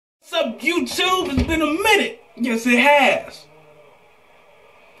What's up, YouTube? It's been a minute. Yes, it has.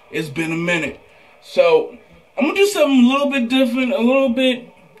 It's been a minute. So, I'm going to do something a little bit different, a little bit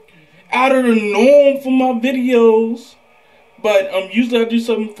out of the norm for my videos. But usually I do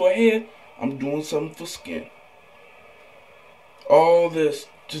something for hair. I'm doing something for skin. All this,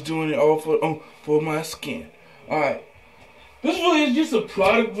 just doing it all for my skin. Alright. This really is just a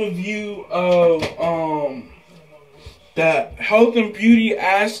product review of the Health and Beauty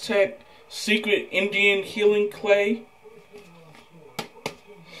Aztech Secret Indian Healing Clay.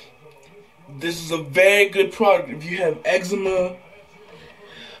 This is a very good product if you have eczema.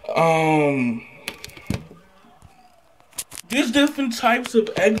 There's different types of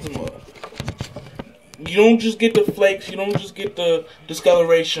eczema. You don't just get the flakes, you don't just get the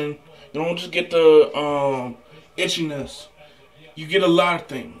discoloration, you don't just get the itchiness. You get a lot of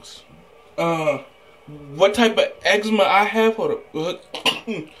things. What type of eczema I have,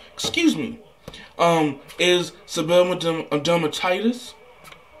 excuse me, is seborrheic dermatitis.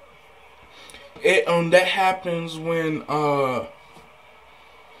 That happens when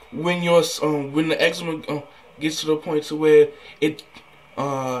the eczema gets to the point to where it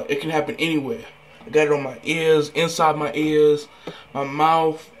can happen anywhere. I got it on my ears, inside my ears, my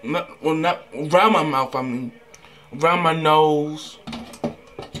mouth, not around my mouth, I mean, around my nose,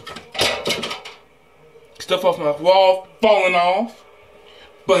 stuff off my wall, falling off.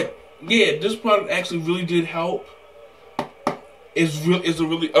 But yeah, this product actually really did help. It's a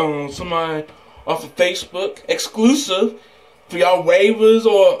really somebody off of Facebook, exclusive for y'all wavers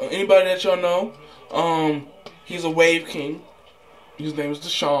or anybody that y'all know. He's a wave king. His name is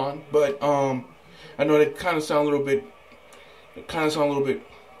Deshaun, but I know that kind of sound a little bit.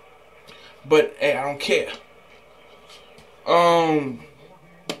 But hey, I don't care.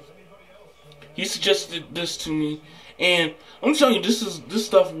 He suggested this to me, and I'm telling you, this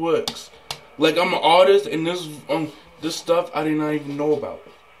stuff works. Like, I'm an artist, and this stuff I did not even know about.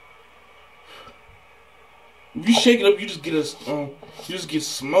 If you shake it up, you just get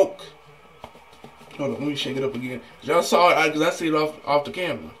smoke. Hold on, let me shake it up again. Y'all saw it because I see it off the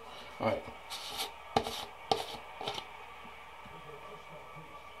camera. All right.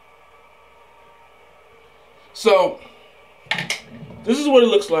 So, this is what it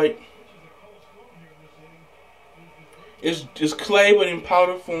looks like. It's clay, but in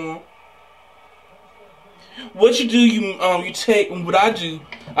powder form. What you do, you take. What I do,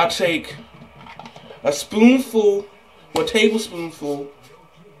 I take a spoonful or a tablespoonful.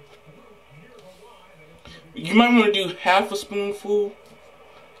 You might want to do half a spoonful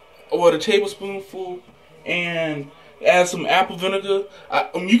or a tablespoonful, and add some apple vinegar.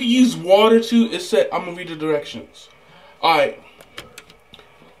 You can use water too. It said, I'm gonna read the directions. All right,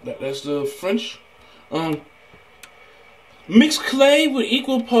 that's the French. Mix clay with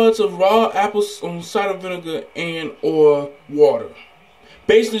equal parts of raw apple cider vinegar and or water.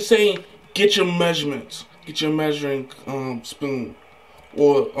 Basically saying, get your measurements. Get your measuring spoon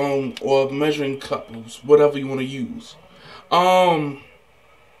or measuring cup, whatever you want to use.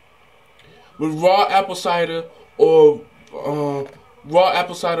 With raw apple cider or raw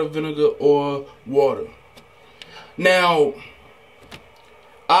apple cider vinegar or water. Now,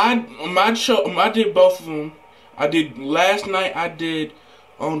 I did both of them. I did last night. I did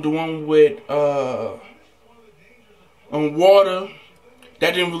the one with water.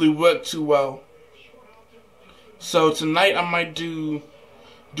 That didn't really work too well. So tonight I might do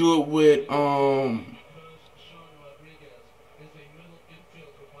it with I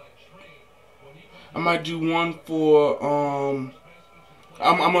might do one for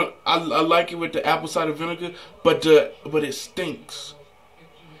I like it with the apple cider vinegar, but it stinks.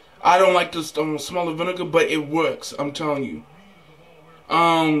 I don't like the smell of vinegar, but it works. I'm telling you.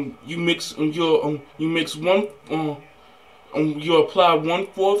 You mix one. You apply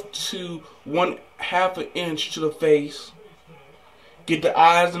 1/4 to 1/2 an inch to the face. Get the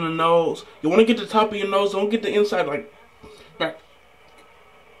eyes and the nose. You want to get the top of your nose. Don't get the inside like.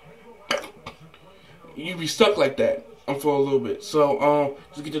 You be stuck like that for a little bit. So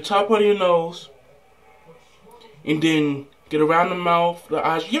just get the top of your nose, and then get around the mouth, the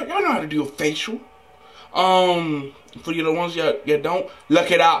eyes. Y'all know how to do a facial. For the ones you don't,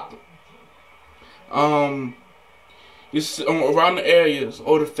 look it up. It's around the areas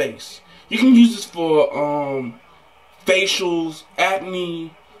or the face. You can use this for facials,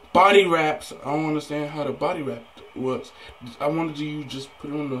 acne, body wraps. I don't understand how the body wrap works. I wanted you just put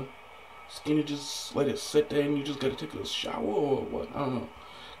it on the skin and just let it sit there, and you just gotta take a shower or what? I don't know.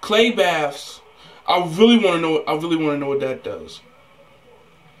 Clay baths. I really want to know. I really want to know what that does.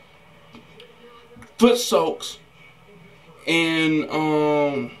 Foot soaks and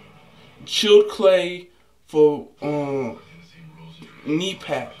chilled clay for knee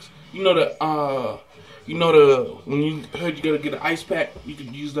packs. You know the when you heard you gotta get an ice pack, you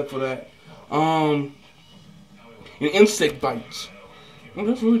could use that for that. And insect bites. Oh,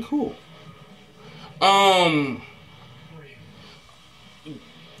 that's really cool.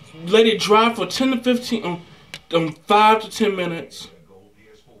 Let it dry for 10 to 15, 5 to 10 minutes.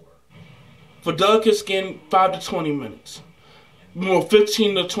 For delicate skin, 5 to 20 minutes. More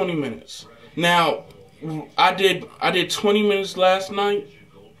 15 to 20 minutes. Now, I did 20 minutes last night.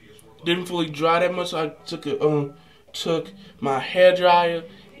 Didn't fully dry that much. So I took my hair dryer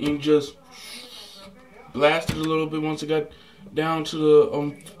and just blasted a little bit once it got down to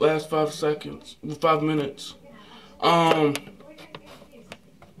the last 5 minutes.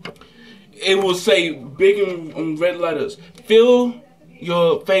 It will say big in red letters, feel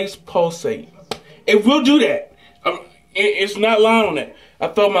your face pulsate. It will do that. It's not lying on that. I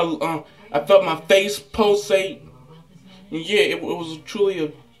felt my face pulsate. And yeah, it was truly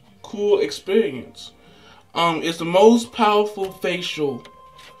a cool experience. It's the most powerful facial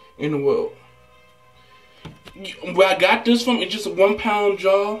in the world. Where I got this from, it's just a 1 pound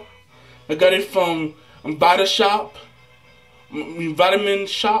jar. I got it from Vitamin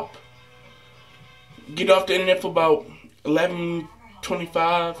Shop. Get off the internet for about $11.25.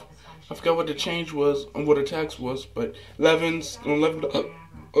 I forgot what the change was and what the tax was, but 11 something.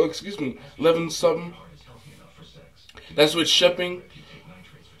 That's with shipping.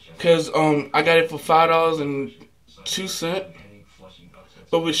 Cause I got it for $5.02,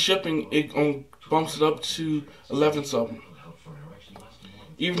 but with shipping it bumps it up to 11 something.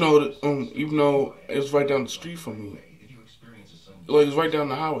 Even though it's right down the street from me, like it's right down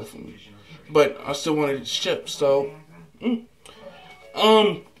the highway from me, but I still wanted it shipped. So, when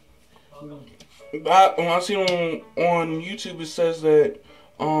I see on YouTube, it says that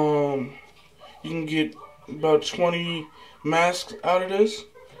you can get about 20 masks out of this.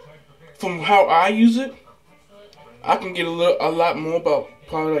 From how I use it, I can get a lot more, about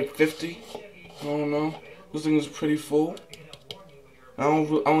probably like 50. I don't know. This thing is pretty full. I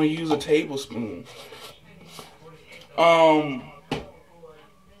only use a tablespoon.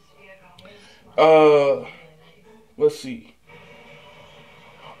 Let's see.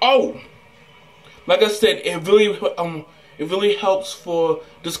 Oh, like I said, it really helps for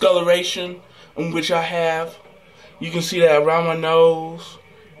discoloration, which I have. You can see that around my nose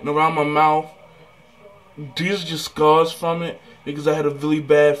and around my mouth. These are just scars from it because I had a really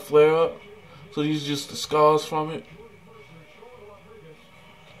bad flare up. So these are just the scars from it.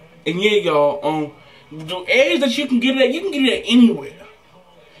 And yeah, y'all, the areas that you can get it at, you can get it at anywhere.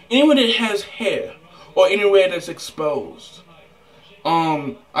 Anywhere that has hair or anywhere that's exposed.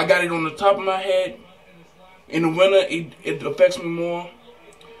 I got it on the top of my head. In the winter, it affects me more.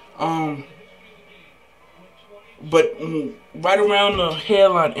 But right around the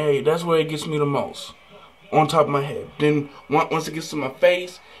hairline area, that's where it gets me the most. On top of my head. Then once it gets to my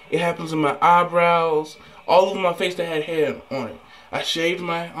face, it happens in my eyebrows, all over my face that had hair on it. I shaved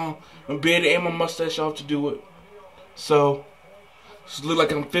my beard and my mustache off to do it. So, it look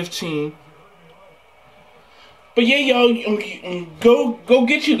like I'm 15. But yeah, y'all, go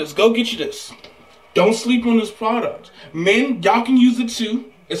get you this. Go get you this. Don't sleep on this product. Men, y'all can use it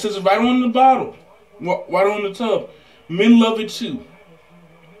too. It says it right on the bottle. Right on the tub. Men love it too.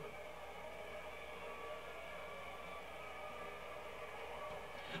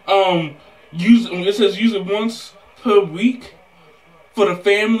 It says use it once per week for the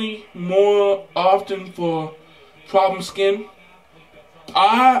family, more often for problem skin.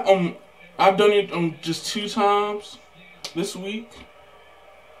 I've done it just 2 times this week,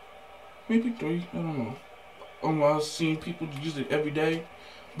 maybe 3. I don't know. I've seen people use it every day,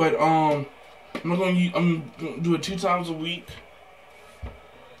 but I'm gonna do it 2 times a week.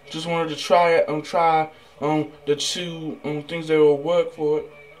 Just wanted to try it. Try the 2 things that will work for it.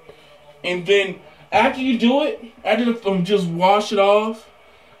 And then after you do it, after just wash it off,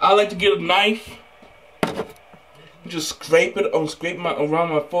 I like to get a knife, just scrape it, around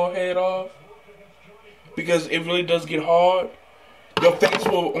my forehead off, because it really does get hard. Your face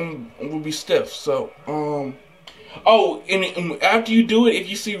will be stiff. So oh, and after you do it, if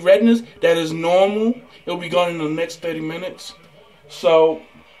you see redness, that is normal. It'll be gone in the next 30 minutes. So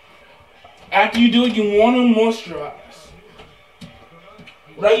after you do it, you want to moisturize.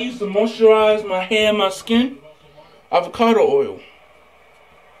 What I use to moisturize my hair and my skin, avocado oil.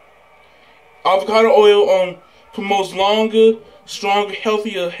 Avocado oil promotes longer, stronger,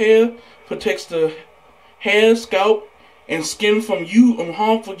 healthier hair, protects the hair, scalp, and skin from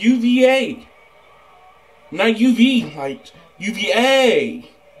harmful UVA. Not UV light, UVA.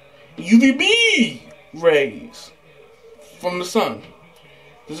 UVB rays from the sun.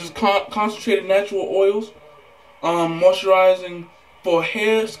 This is concentrated natural oils, moisturizing for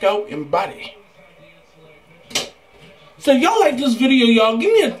hair, scalp, and body. So y'all like this video, y'all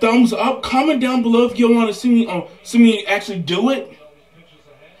give me a thumbs up. Comment down below if y'all want to see me actually do it.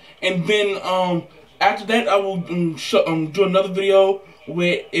 And then after that, I will do another video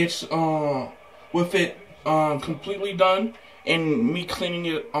where it's with it completely done and me cleaning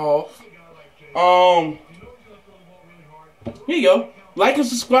it off. Here you go. Like and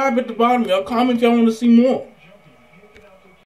subscribe at the bottom, y'all. Comment if y'all want to see more.